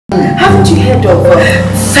haven't you heard of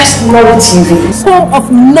Firstnollytv? Home of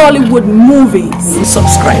Nollywood movies.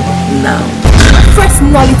 Subscribe now.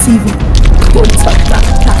 Firstnollytv. Don't touch that.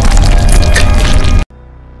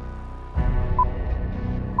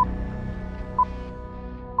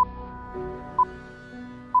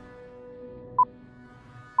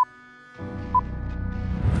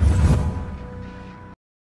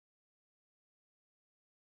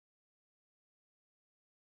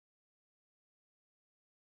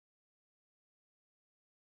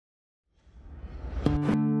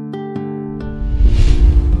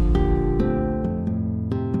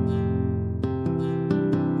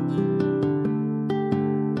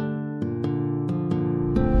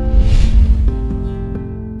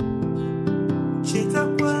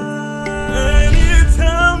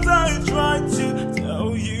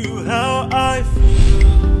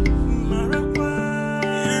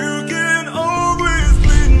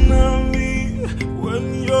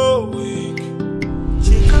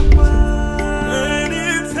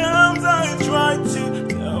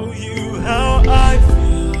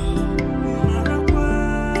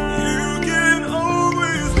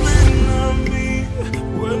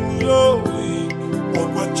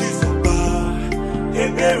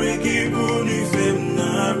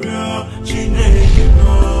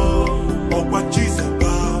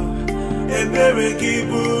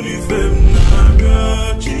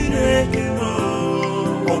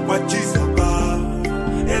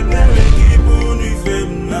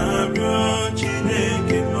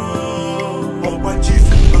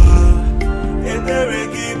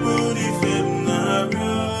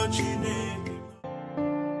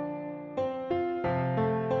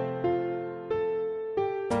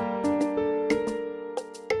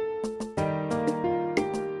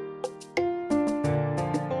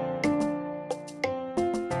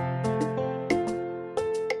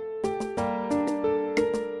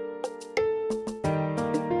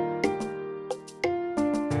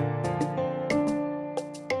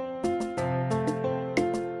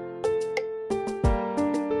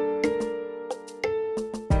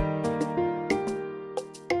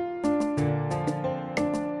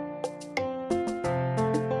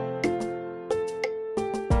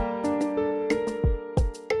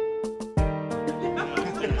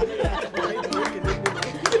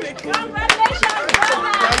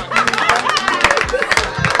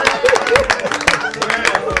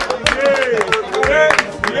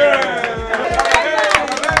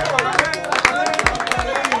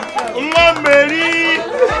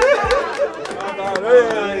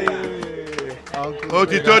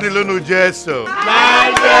 Gesso. You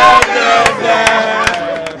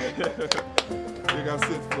can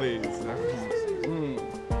sit, please.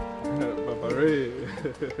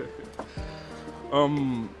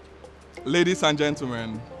 Ladies and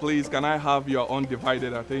gentlemen, please, can I have your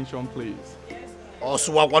undivided attention, please?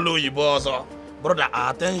 Brother,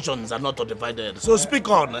 our attentions are not divided, so speak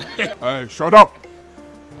on. Hey, shut up.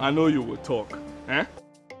 I know you will talk. Eh?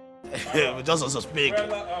 We just also speak.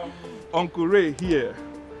 Well, Uncle Ray here,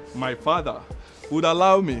 my father, would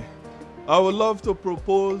allow me. I would love to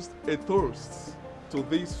propose a toast to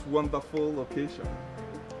this wonderful occasion.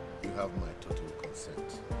 You have my total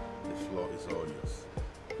consent. The floor is all yours.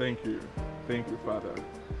 Thank you, Father.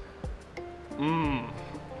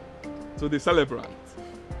 To the celebrant,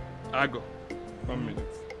 Ago, 1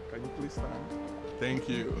 minute. Can you please stand? Thank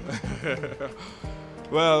you.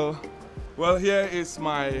 Well, here is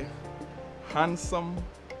my handsome,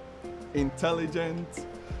 intelligent,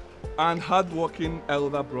 and hardworking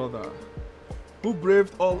elder brother who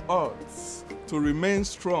braved all odds to remain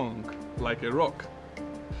strong like a rock.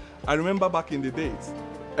 I remember back in the days,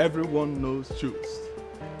 everyone knows Chuks.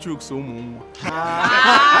 Chuks Omu.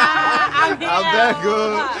 I'm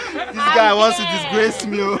good. This guy wants to disgrace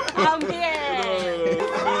me. I'm here.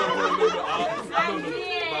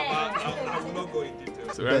 I will not go in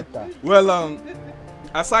details. Right? Well,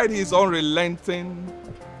 aside his unrelenting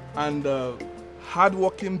and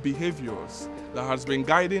hardworking behaviors that has been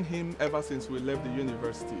guiding him ever since we left the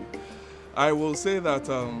university, I will say that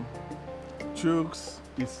Chuks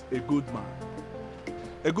is a good man.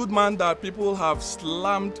 A good man that people have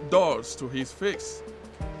slammed doors to his face.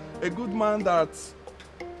 A good man that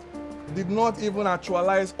did not even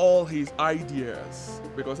actualize all his ideas,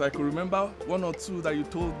 because I could remember 1 or 2 that you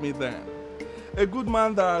told me then. A good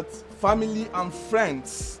man that family and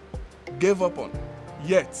friends gave up on,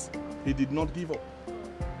 yet he did not give up.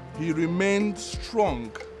 He remained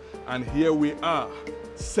strong, and here we are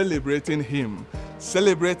celebrating him,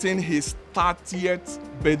 celebrating his 30th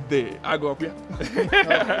birthday. I go up here.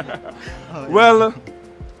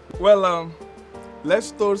 Well,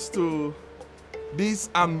 let's toast to this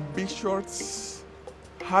ambitious,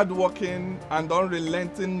 hardworking, and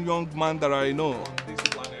unrelenting young man that I know on this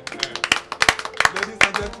planet Earth. Ladies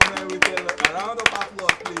and gentlemen, with a round of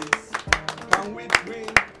applause, please. Can we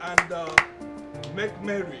drink and make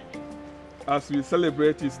merry as we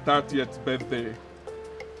celebrate his 30th birthday?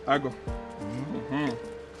 Ago.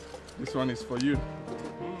 This one is for you.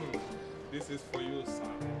 This is for you, sir.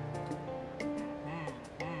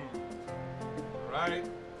 Right?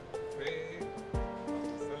 Okay.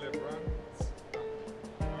 Celebrant.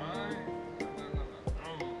 Right.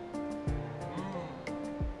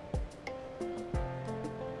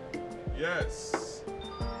 Yes.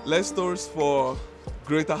 Let's toast for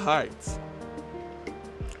greater heights.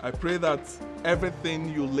 I pray that everything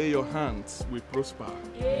you lay your hands will prosper.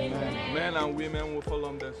 Amen. Men and women will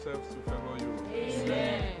follow themselves to favor you.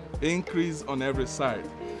 Amen. Increase on every side.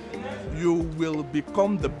 Amen. You will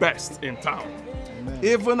become the best in town. Amen.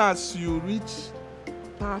 Even as you reach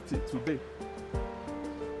 30 today,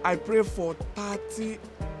 I pray for 30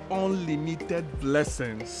 unlimited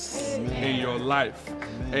blessings in your life.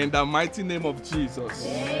 Amen. In the mighty name of Jesus.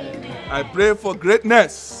 Amen. I pray for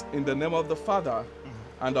greatness in the name of the Father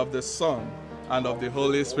and of the Son and of the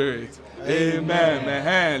Holy Spirit. Amen.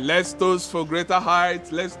 Amen. Let's toast for greater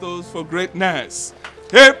heights. Let's toast for greatness.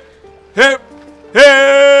 Hip, hip,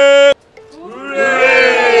 hip.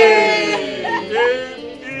 Hooray! Hip,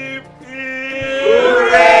 hip, hip.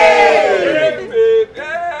 Hooray! Hip, hip, hip.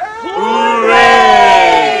 Hooray!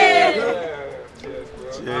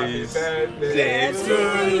 Yes, happy birthday to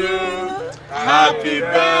you. Happy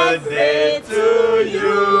birthday to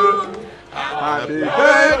you. Happy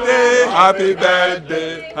birthday, happy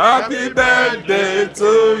birthday, happy birthday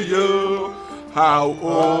to you. How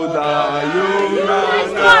old are you now?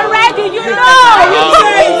 It's not ready, you know. How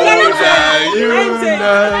old are you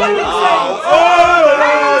now? How old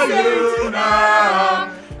are you now?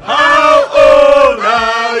 How old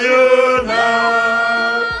are you now?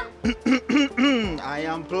 I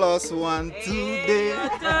am +1 today.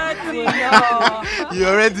 You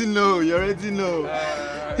already know, you already know.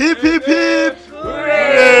 Hip, hip, hip!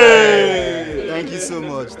 Hooray! Thank you so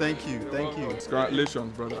much. Thank you. Thank you.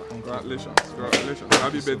 Congratulations, brother. Congratulations. Congratulations.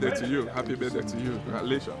 Happy birthday to you. Happy birthday to you.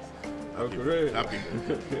 Congratulations. Okay. Happy.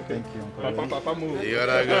 Thank you. Papa, move.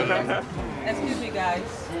 Excuse me,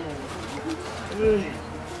 guys.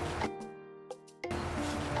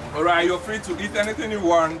 Alright, you're free to eat anything you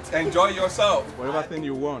want. Enjoy yourself. Whatever thing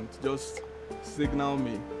you want, just signal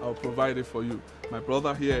me. I'll provide it for you. My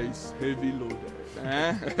brother here is heavy loaded.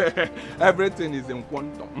 Everything is in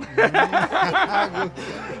quantum.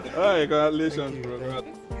 Alright, congratulations, brother.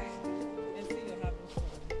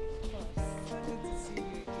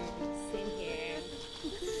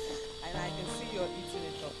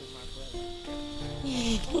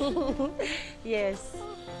 Yes,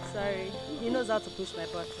 sorry. He knows how to push my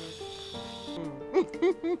buttons.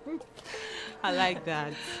 I like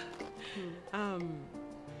that.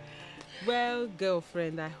 Well,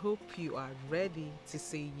 girlfriend, I hope you are ready to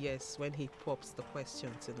say yes when he pops the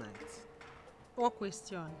question tonight. What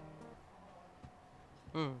question?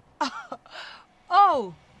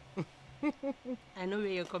 Oh! I know where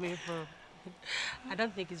you're coming from. I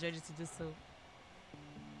don't think he's ready to do so.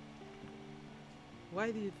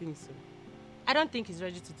 Why do you think so? I don't think he's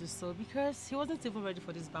ready to do so because he wasn't even ready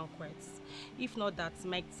for this banquet. If not that,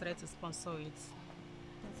 Mike decided to sponsor it.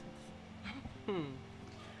 That's it.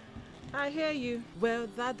 I hear you. Well,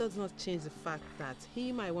 that does not change the fact that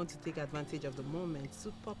he might want to take advantage of the moment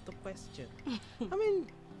to pop the question. I mean,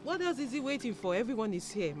 what else is he waiting for? Everyone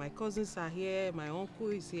is here. My cousins are here. My uncle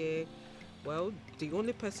is here. Well, the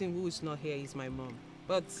only person who is not here is my mom.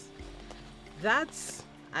 But that's,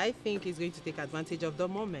 I think, he's going to take advantage of the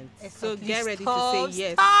moment. So get ready to say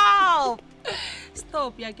yes. Stop!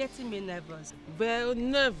 Stop, you're getting me nervous. Well,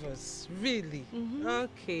 nervous, really?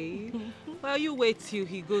 Okay. Well, you wait till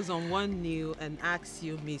he goes on one knee and asks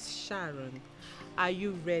you, Miss Sharon, are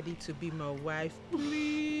you ready to be my wife,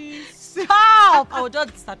 please? Stop! I will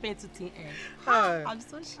just disappear to thin air. I'm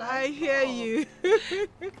so shy. I hear you.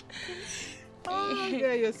 Oh,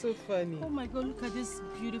 yeah, you're so funny. Oh my God, look at this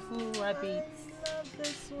beautiful rabbit. I love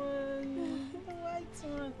this one. The white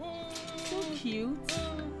one. So cute.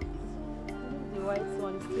 The white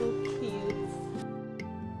one is so cute.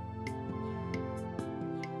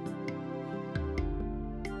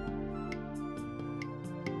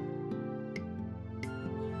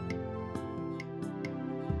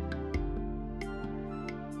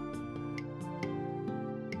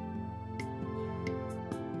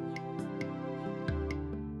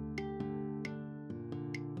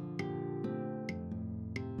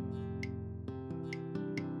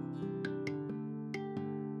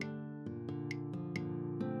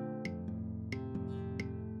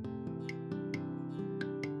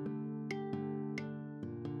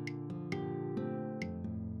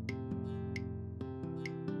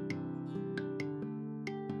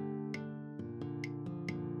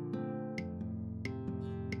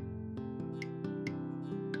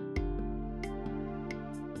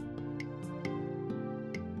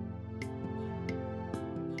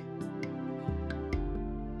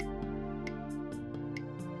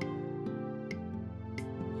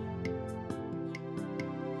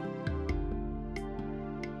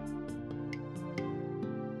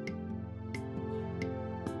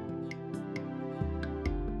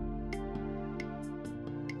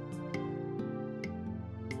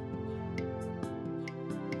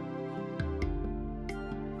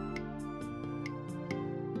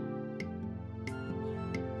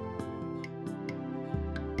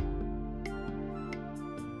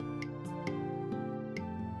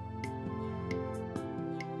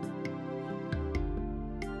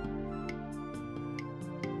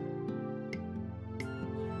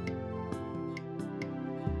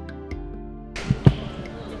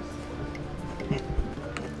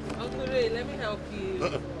 let me help you.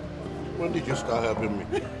 When did you start helping me?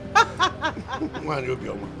 One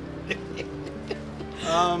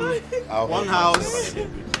house.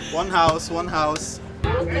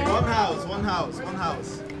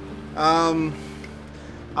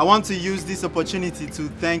 I want to use this opportunity to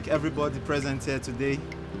thank everybody present here today.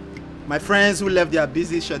 My friends who left their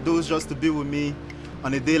busy schedules just to be with me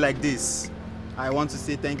on a day like this. I want to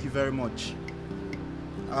say thank you very much.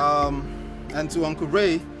 And to Uncle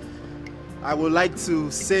Ray, I would like to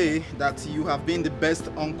say that you have been the best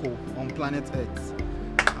uncle on planet Earth.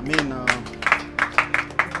 I mean,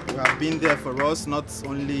 you have been there for us, not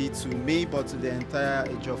only to me, but to the entire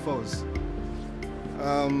age of us.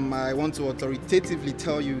 I want to authoritatively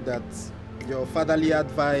tell you that your fatherly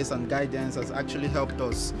advice and guidance has actually helped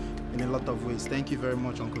us in a lot of ways. Thank you very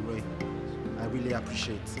much, Uncle Ray. I really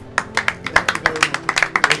appreciate it. Thank you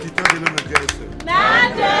very much.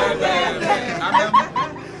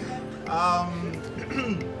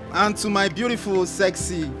 And to my beautiful,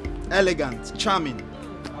 sexy, elegant, charming,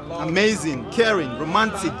 amazing, caring,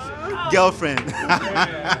 romantic girlfriend,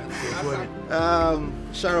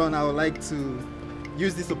 Sharon, I would like to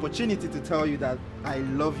use this opportunity to tell you that I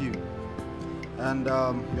love you, and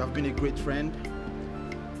you have been a great friend.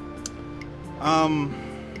 I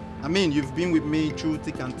mean, you've been with me through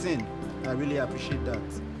thick and thin. I really appreciate that.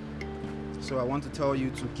 So I want to tell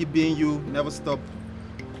you to keep being you, never stop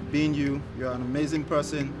being you. You're an amazing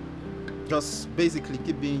person. Just basically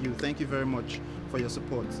keep being you. Thank you very much for your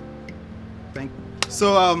support.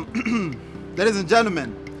 So, ladies and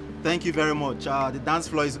gentlemen, thank you very much. The dance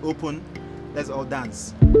floor is open. Let's all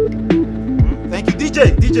dance. Thank you.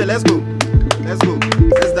 DJ, let's go. Let's go.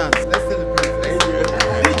 Let's dance. Let's celebrate.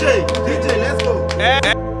 DJ, let's go.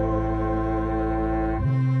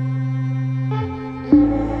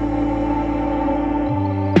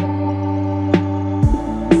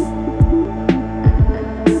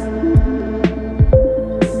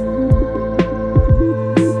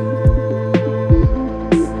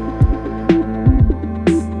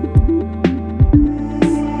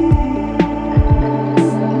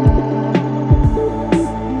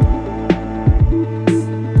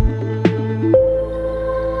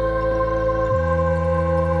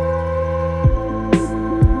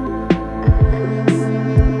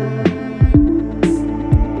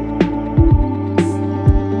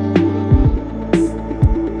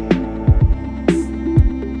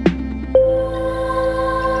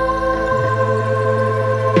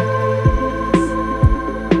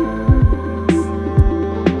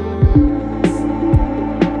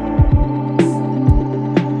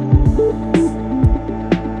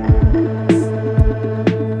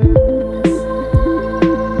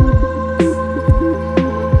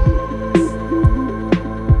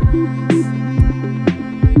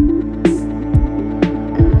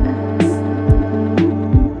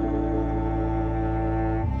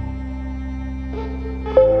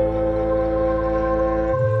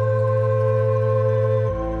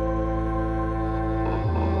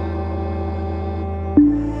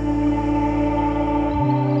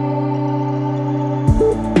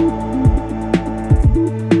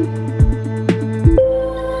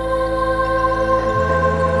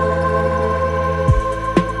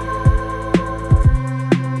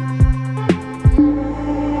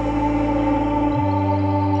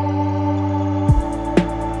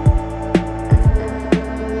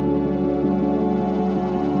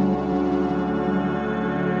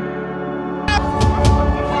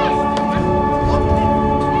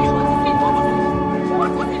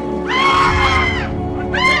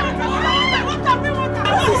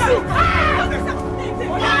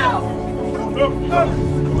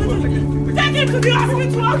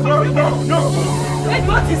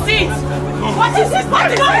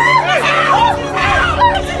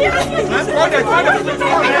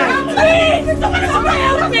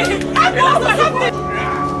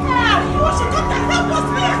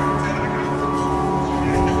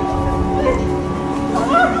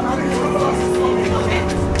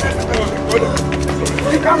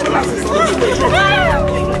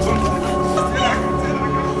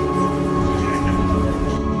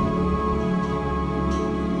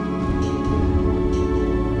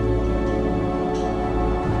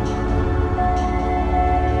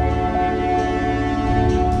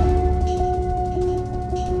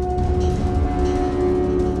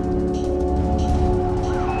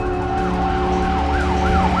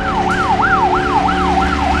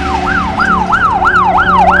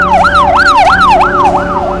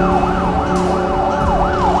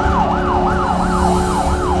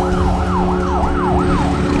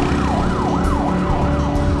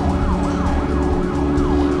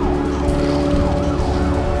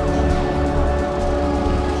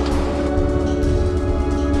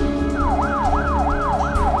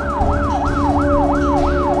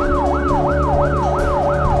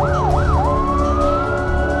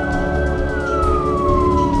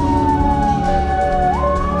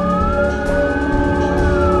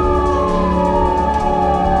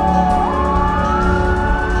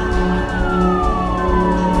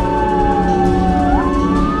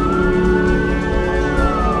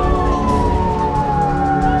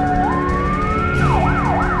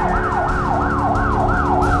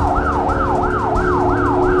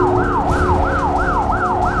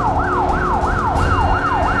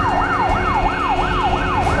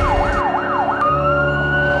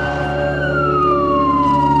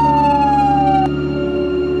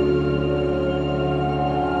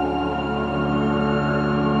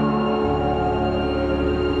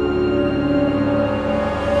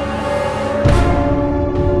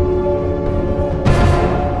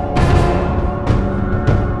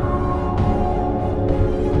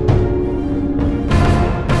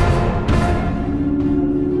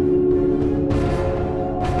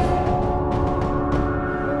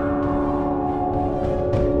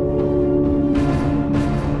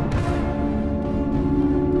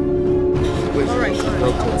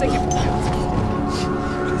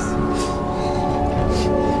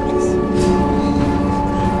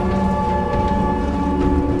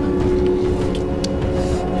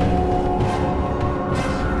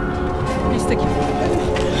 take it.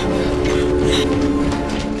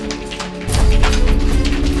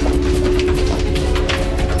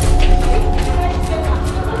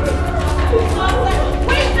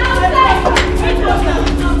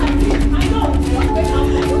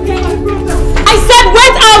 I said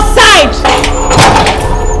wait outside!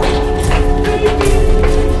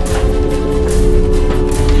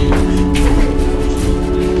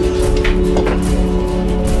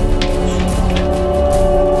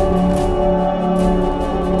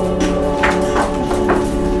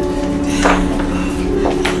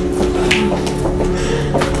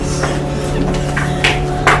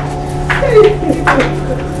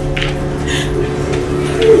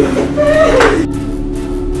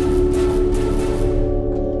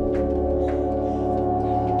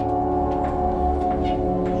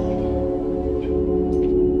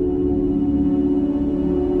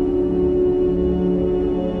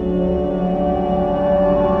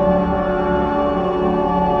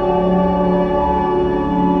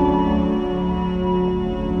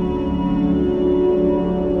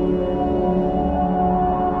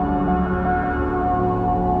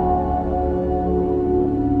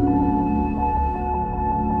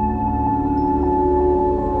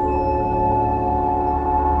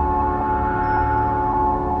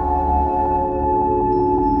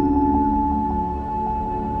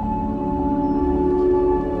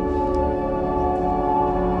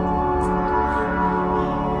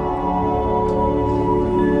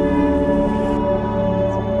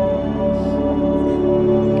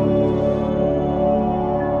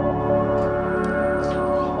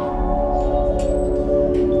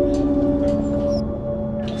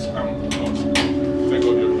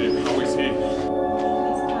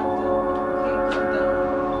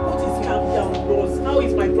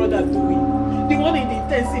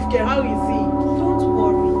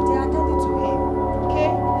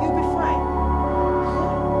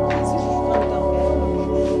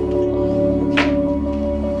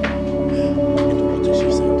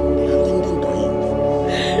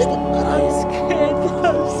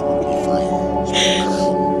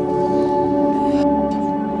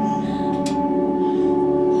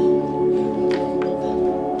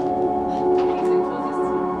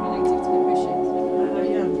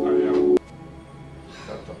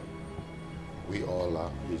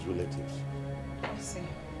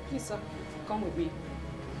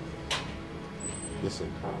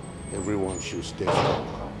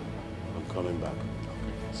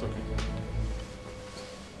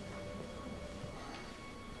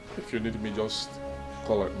 If you need me, just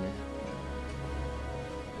call at me.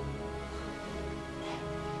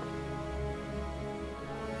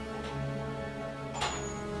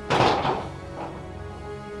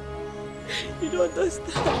 You don't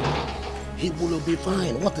understand. He will be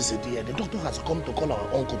fine. What is it, dear? The doctor has come to call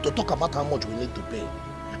our uncle to talk about how much we need to pay.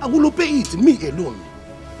 I will pay it, me alone.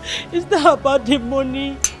 It's not about the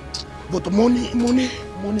money. But money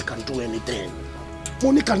can do anything.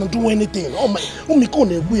 Money cannot do anything.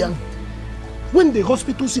 When the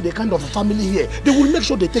hospital see the kind of family here, they will make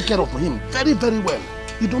sure they take care of him very, very well.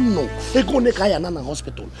 You don't know.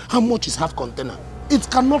 Hospital. How much is half container? It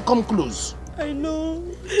cannot come close. I know.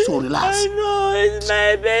 So relax. I know. It's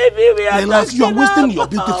my baby. Relax. You are wasting your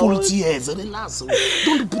beautiful tears. Relax.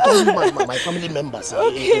 Don't put on my family members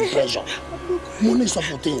in pressure. Money is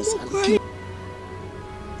for things.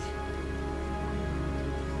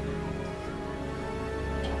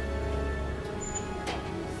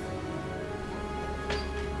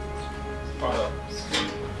 Father.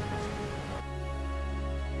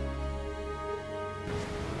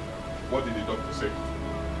 What did the doctor say?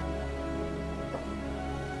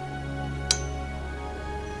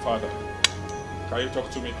 Father, can you talk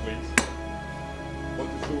to me, please? What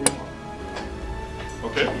is going on?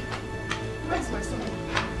 Okay? Where's my son?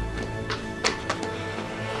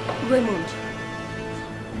 Raymond.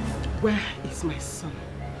 Where is my son?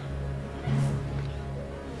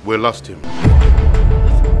 We lost him.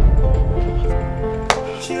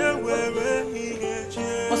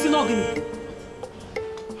 What's he not giving?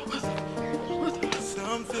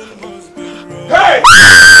 Hey!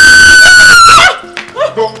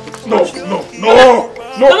 No!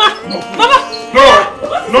 Mama! Mama!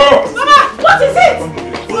 What is it?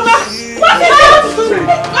 Mama! What is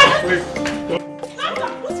it?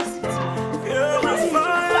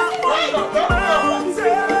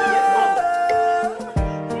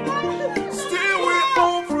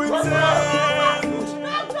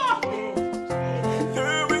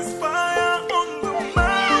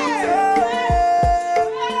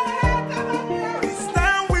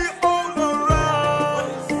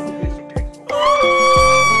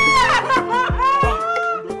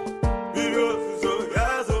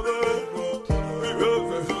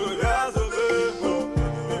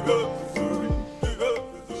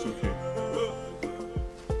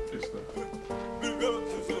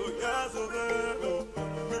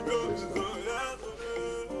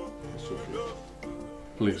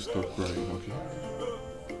 Please stop crying, okay?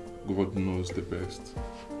 God knows the best.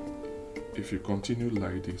 If you continue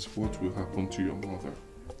like this, what will happen to your mother?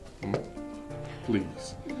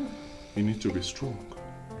 Please, you need to be strong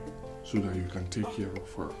so that you can take care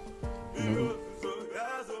of her. You know?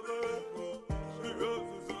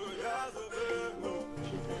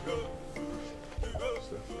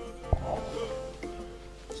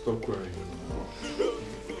 Stop crying.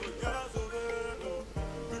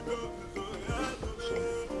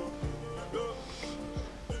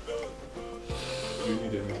 If you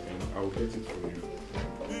need anything, I'll get it for you.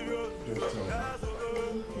 Just tell me.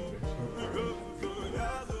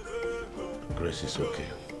 Grace is okay.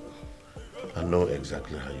 I know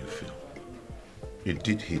exactly how you feel. It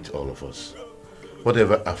did hit all of us.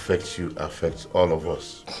 Whatever affects you affects all of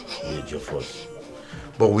us, Major Force.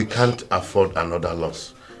 But we can't afford another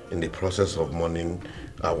loss in the process of mourning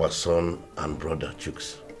our son and brother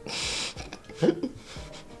Chuks,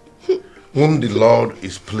 whom the Lord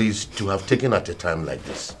is pleased to have taken at a time like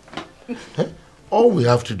this. All we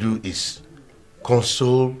have to do is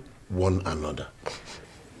console one another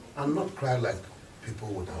and not cry like people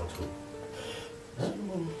without hope.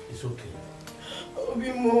 It's okay.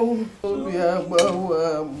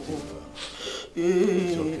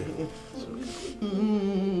 It's okay.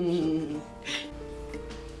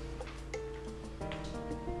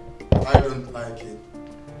 I don't like it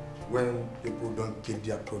when people don't keep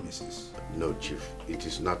their promises. No, Chief, it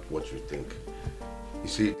is not what you think. You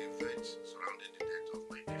see, the events surrounding the death of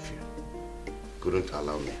my nephew couldn't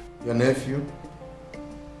allow me. Your nephew?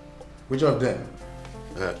 Which of them?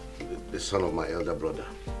 The son of my elder brother,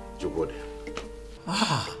 Jogode.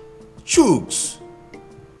 Ah, Chuks.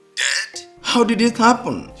 Dead? How did it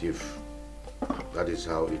happen? Chief, that is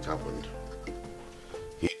how it happened.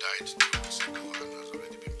 He died 2 weeks ago and has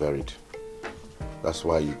already been buried. That's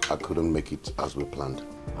why I couldn't make it as we planned.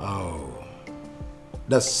 Oh,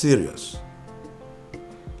 that's serious.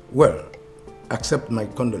 Well, accept my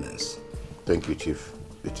condolence. Thank you, Chief.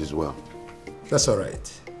 It is well. That's all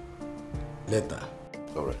right. Later.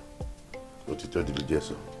 All right. What you told the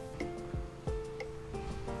Jesu?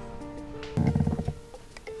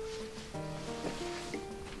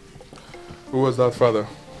 Who was that, Father?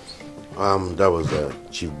 That was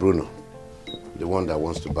Chief Bruno, the one that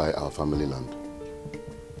wants to buy our family land.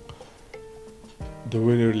 Do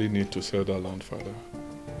we really need to sell that land, Father?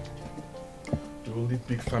 The only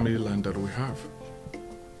big family land that we have.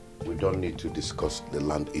 We don't need to discuss the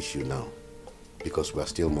land issue now, because we are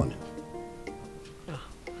still mourning.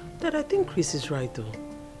 Dad, I think Chris is right though.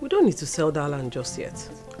 We don't need to sell that land just yet.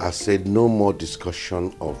 I said no more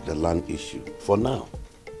discussion of the land issue, for now.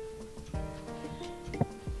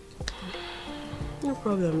 No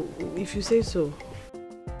problem, if you say so.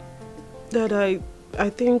 Dad, I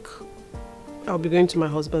think I'll be going to my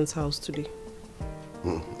husband's house today.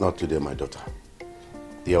 Not today, my daughter.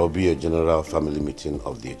 There will be a general family meeting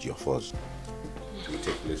of the Ejiofos. It will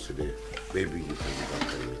take place today. Maybe you can be back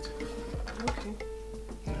for the meeting. Okay.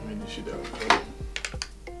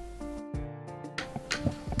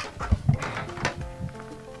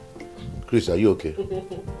 Chris, are you okay?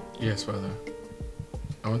 Yes, Father.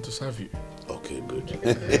 I want to serve you. Okay, good.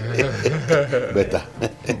 Better.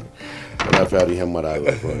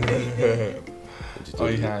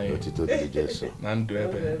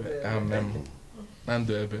 Amen.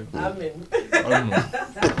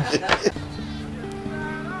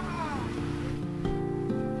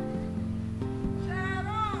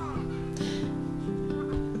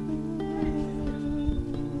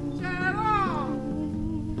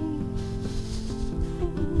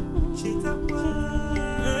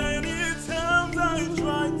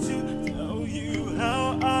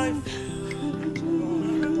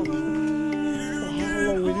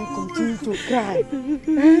 To cry.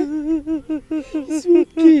 It's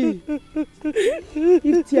okay.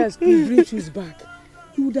 If tears could bring you back,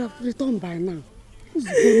 you would have returned by now.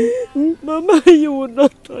 Mama, you will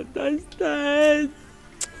not understand.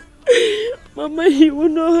 Mama, you will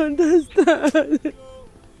not understand.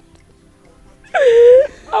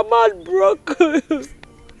 I'm heartbroken.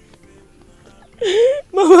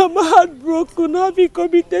 Mama, I'm heartbroken. Having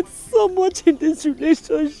committed so much in this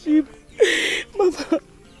relationship. Mama,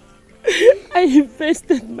 I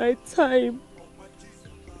invested my time,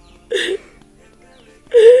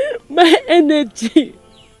 my energy,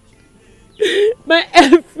 my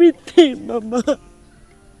everything, Mama.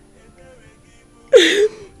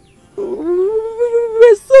 We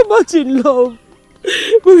were so much in love.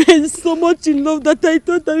 We were so much in love that I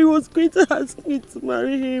thought that he was going to ask me to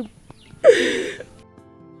marry him. I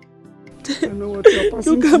know what you're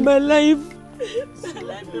passing Look at my life. My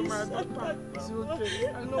life okay, my papa. It's okay.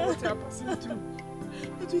 I know what you're passing through.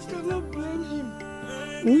 But we cannot blame him.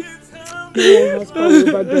 No one has power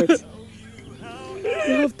over death.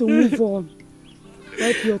 You have to move on.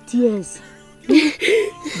 Wipe your tears.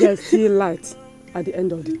 There's still light at the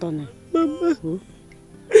end of the tunnel. Mama.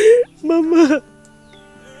 Mama.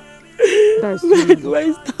 Where do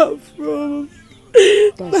I start from?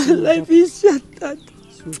 My life is shattered.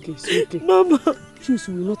 It's okay, it's okay. Mama. Choose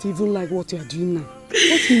will not even like what you are doing now.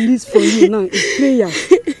 What he needs from you now is prayer,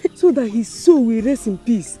 so that his soul will rest in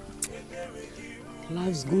peace.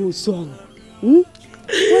 Life goes on. Wipe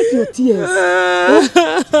your tears.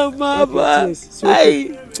 Mama, Mama,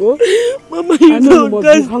 I you know don't you must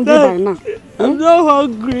be hungry by now. I'm not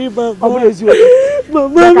hungry, Mama. Mama, is you?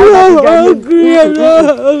 Mama, I'm not hungry. I'm not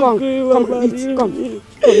hungry. Come, eat. Come,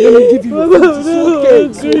 let me give you Mama, food.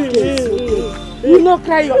 It's okay. It's okay. You not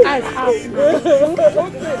cry your eyes out.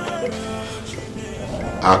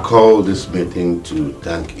 I call this meeting to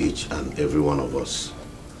thank each and every one of us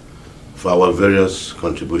for our various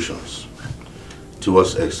contributions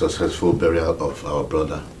towards a successful burial of our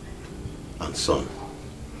brother and son,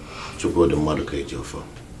 Chukwu Ijiofor.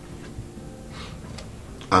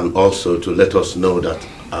 And also to let us know that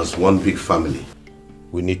as one big family,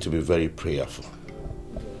 we need to be very prayerful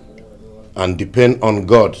and depend on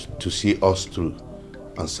God to see us through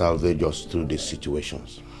and salvage us through these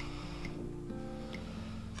situations.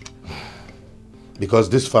 Because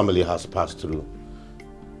this family has passed through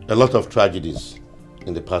a lot of tragedies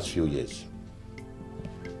in the past few years.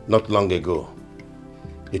 Not long ago,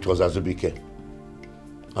 it was Zubby Micheal,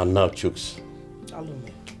 and now Chuks.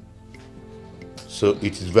 So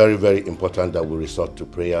it is very, very important that we resort to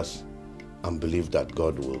prayers and believe that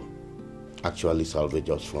God will actually salvage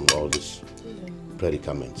us from all these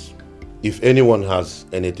predicaments. If anyone has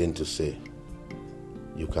anything to say,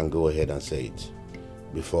 you can go ahead and say it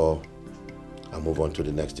before I move on to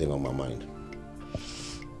the next thing on my mind.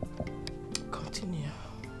 Continue.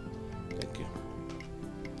 Thank you.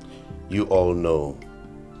 You all know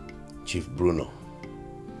Chief Bruno,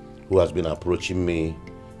 who has been approaching me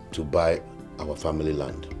to buy our family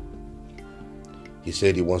land. He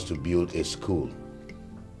said he wants to build a school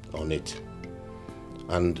on it.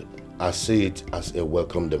 And I see it as a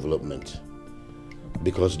welcome development,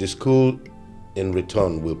 because the school in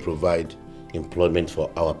return will provide employment for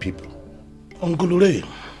our people. Ongulure,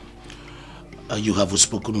 you have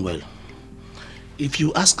spoken well. If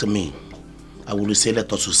you ask me, I will say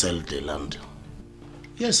let us sell the land.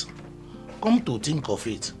 Yes, come to think of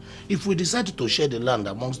it, if we decide to share the land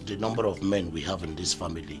amongst the number of men we have in this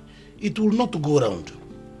family, it will not go round.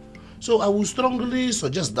 So I will strongly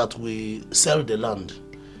suggest that we sell the land.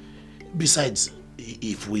 Besides,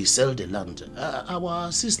 if we sell the land,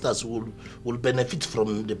 our sisters will benefit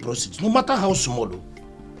from the proceeds, no matter how small.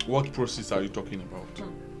 What proceeds are you talking about?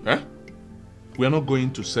 Eh? We are not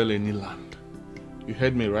going to sell any land. You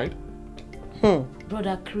heard me, right?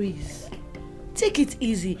 Brother Chris, take it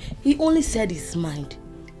easy. He only said his mind.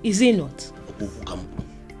 Is he not?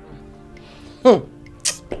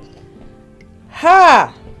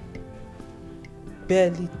 Ha!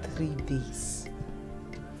 Barely 3 days.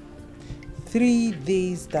 3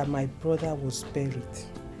 days that my brother was buried.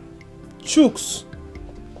 Chuks,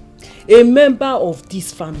 a member of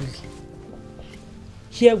this family.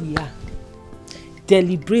 Here we are,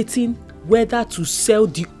 deliberating whether to sell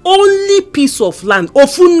the only piece of land,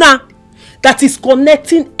 Ofuna, that is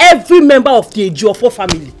connecting every member of the Ejiofor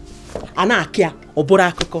family. Anakia,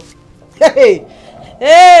 Obora Akoko. Hey!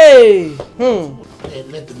 Hey!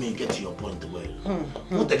 Let me get your point well.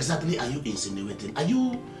 What exactly are you insinuating? Are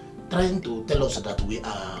you trying to tell us that we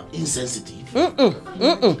are insensitive?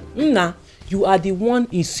 Nah, you are the one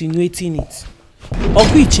insinuating it.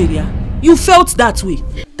 Okwicheria, you felt that way.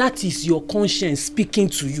 That is your conscience speaking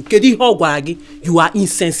to you. Kedi Hogwagi, you are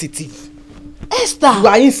insensitive. Esther! You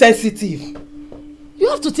are insensitive. You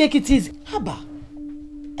have to take it easy. Haba,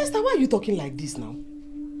 Esther, why are you talking like this now?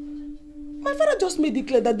 My father just made it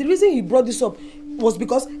clear that the reason he brought this up was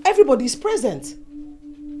because everybody is present.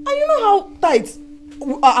 And you know how tight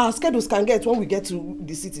our schedules can get when we get to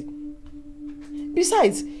the city.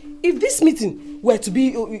 Besides, if this meeting were to be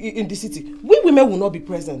in the city, we women will not be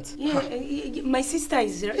present. Yeah, my sister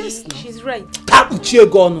is right. Yes, she's right.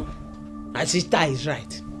 My sister is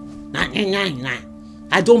right.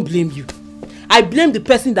 I don't blame you. I blame the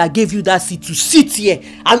person that gave you that seat to sit here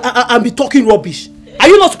and be talking rubbish. Are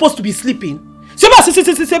you not supposed to be sleeping? Seba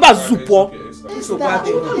Zupo.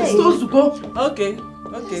 Okay.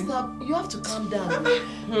 Esther, you have to calm down.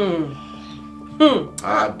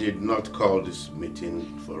 I did not call this meeting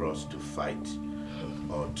for us to fight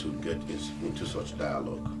or to get into such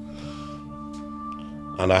dialogue.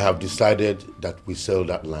 And I have decided that we sell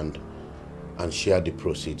that land and share the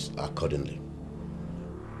proceeds accordingly.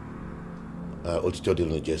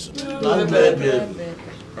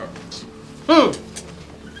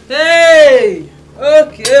 Hey!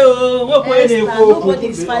 Okay, nobody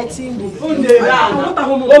is fighting me. The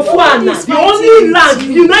only land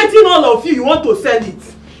uniting all of you, you want to sell it.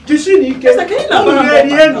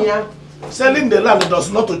 Selling the land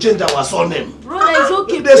does not to change our surname. Brother, it's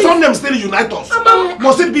okay. The surname still unite us.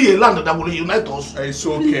 Must it be a land that will unite us? It's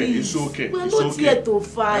okay. It's okay. We're it's not okay. here to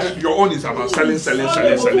fight. Your own is about selling.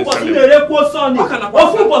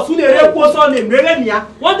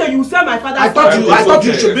 One day you sell my father's I thought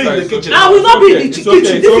you should be in the kitchen. I will not be in the kitchen.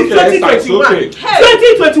 This is 2021.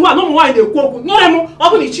 2021. No more in the cook. No more.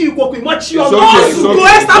 I'm going to cheat cook. Much your nose. Go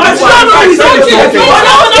establish.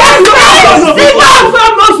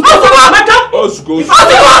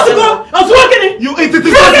 You eat it.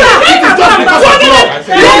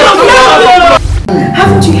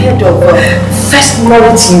 Haven't you heard of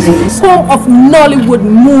Firstnollytv? Home of Nollywood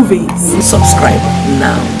movies. Subscribe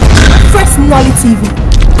now. Firstnollytv.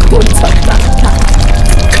 Don't touch that.